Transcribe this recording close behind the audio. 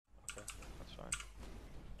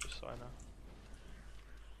so einer.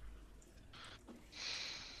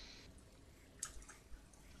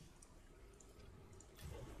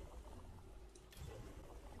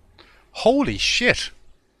 Holy shit!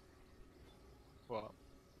 Wow.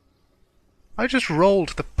 I just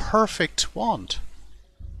rolled the perfect wand.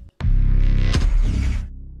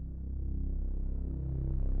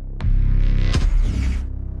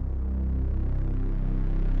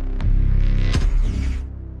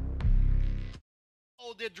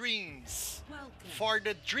 All the dreams for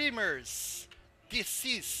the dreamers. This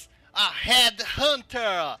is a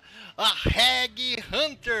headhunter, a hag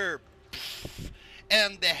hunter.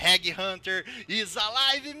 And the hag hunter is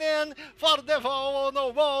alive, man. For the wall, no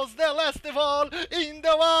walls, the last of all in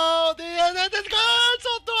the world. The end of the God,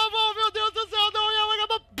 soltou a mão, meu Deus do céu, não é.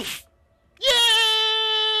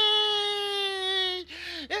 Yay!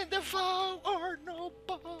 And the fall or no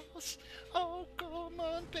balls. Oh, come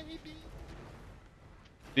on, baby.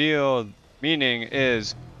 Field meaning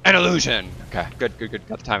is an illusion. Okay, good.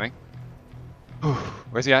 Got the timing. Whew.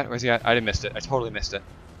 Where's he at? I didn't missed it. I totally missed it.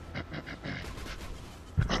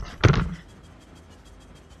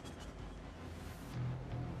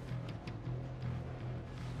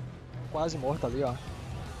 Quase morto ali, ó.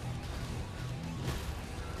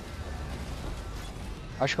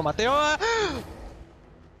 Acho que eu matei.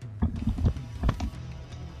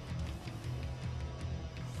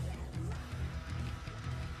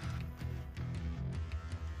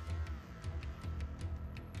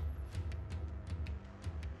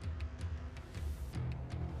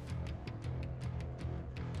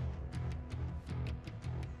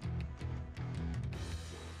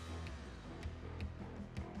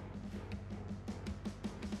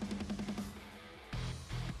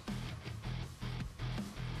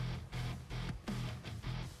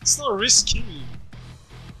 It's not risky.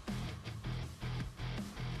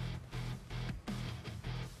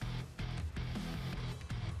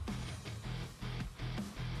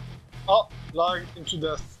 Oh, lag into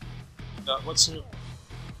death. Yeah, what's new?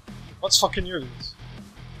 What's fucking new, dudes?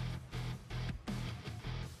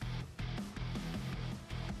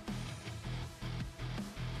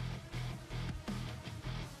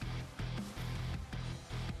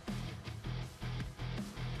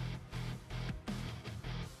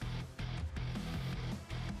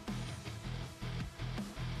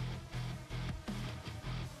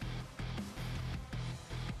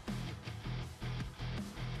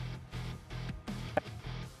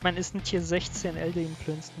 Man ist ein Tier 16 Elder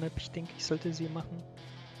Influenced Map. Ich denke, ich sollte sie machen.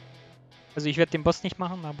 Also ich werde den Boss nicht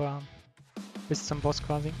machen, aber bis zum Boss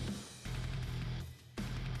quasi.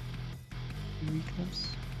 Weakness.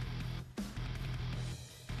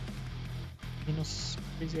 Minus.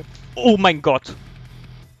 Oh mein Gott!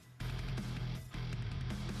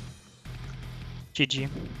 GG.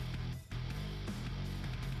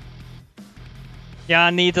 Ja,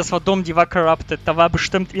 nee, das war dumm, die war corrupted. Da war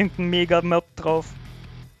bestimmt irgendein Mega-Mob drauf.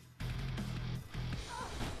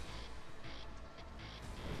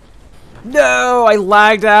 No, I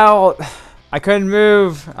lagged out. I couldn't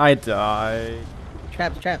move. I died.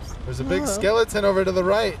 Traps. There's a big skeleton over to the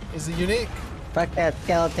right. Is it unique? Fuck that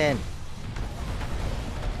skeleton.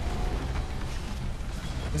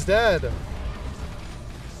 He's dead.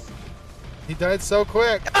 He died so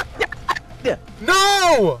quick.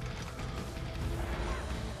 No!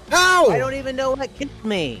 How? I don't even know what killed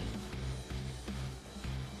me.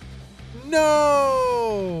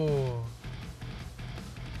 No!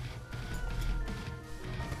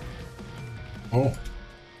 Oh.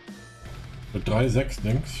 Mit 3-6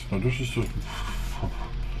 links. Dadurch ist das.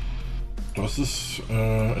 Das ist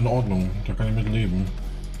in Ordnung. Da kann ich mit leben.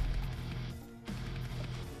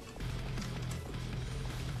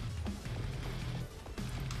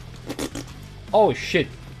 Oh shit.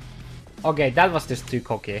 Okay, that was just too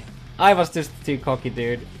cocky. I was just too cocky,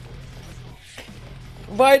 dude.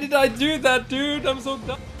 Why did I do that, dude? I'm so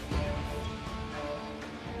dumb.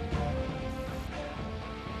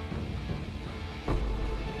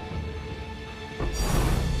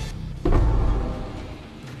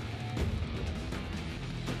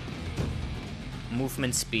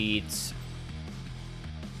 Movement speeds.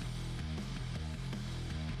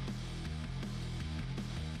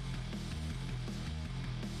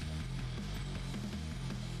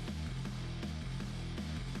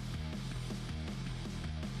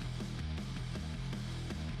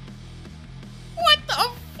 What the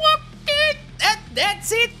fuck, dude?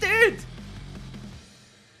 That's it, dude.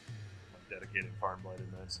 Dedicated farm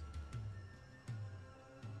blighted nice.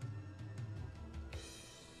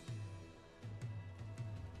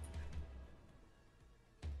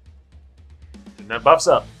 And that buffs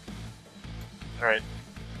up. Alright.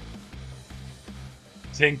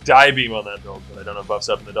 think die beam on that build, but I don't know buffs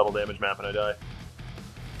up in the double damage map and I die.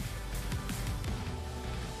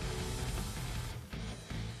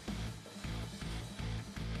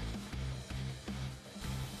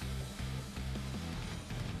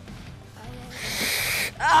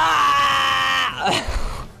 Ah!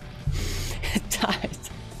 It died.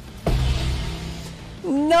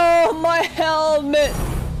 No, my helmet!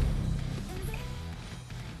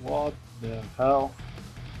 What the hell?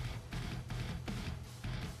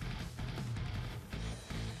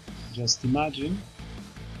 Just imagine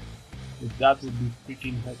if that would be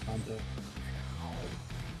freaking Headhunter.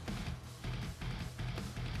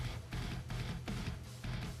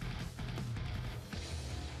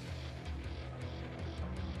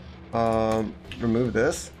 Remove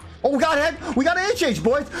this. Oh, we got HH,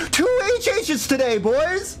 boys! 2 HHs today,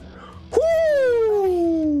 boys!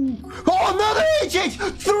 Woo! Oh, another HH!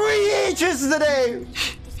 3 H's today!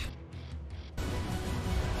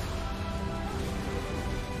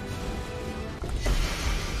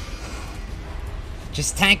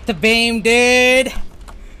 Just tank the beam, dude!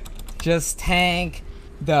 Just tank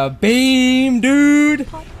the beam, dude!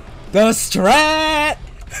 The strat!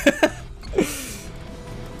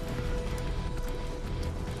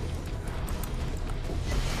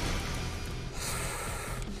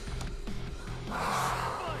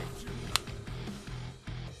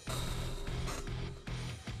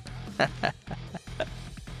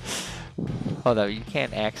 Hold up, you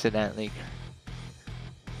can't accidentally.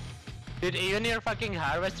 Dude, even your fucking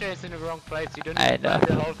harvester is in the wrong place. You don't I need to know. buy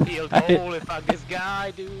the whole field. Holy fuck, this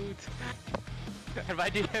guy, dude. And why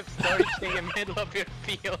do you have storage thing in the middle of your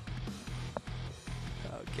field?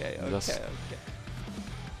 Okay, Just- okay.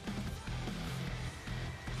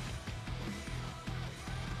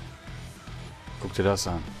 Guck dir das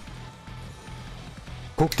an.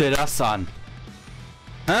 Guck dir das an.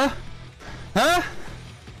 Hä? Hä?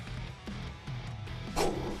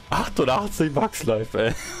 88 Max Life,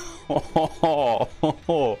 ey.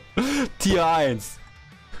 Tier 1.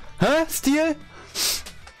 Hä? Stil?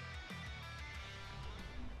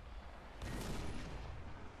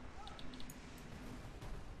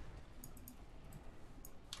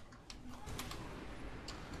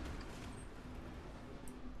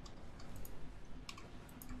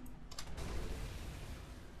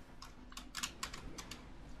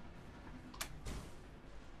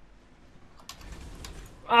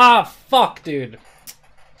 Ah, fuck, dude.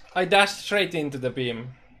 I dashed straight into the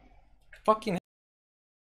beam. Fucking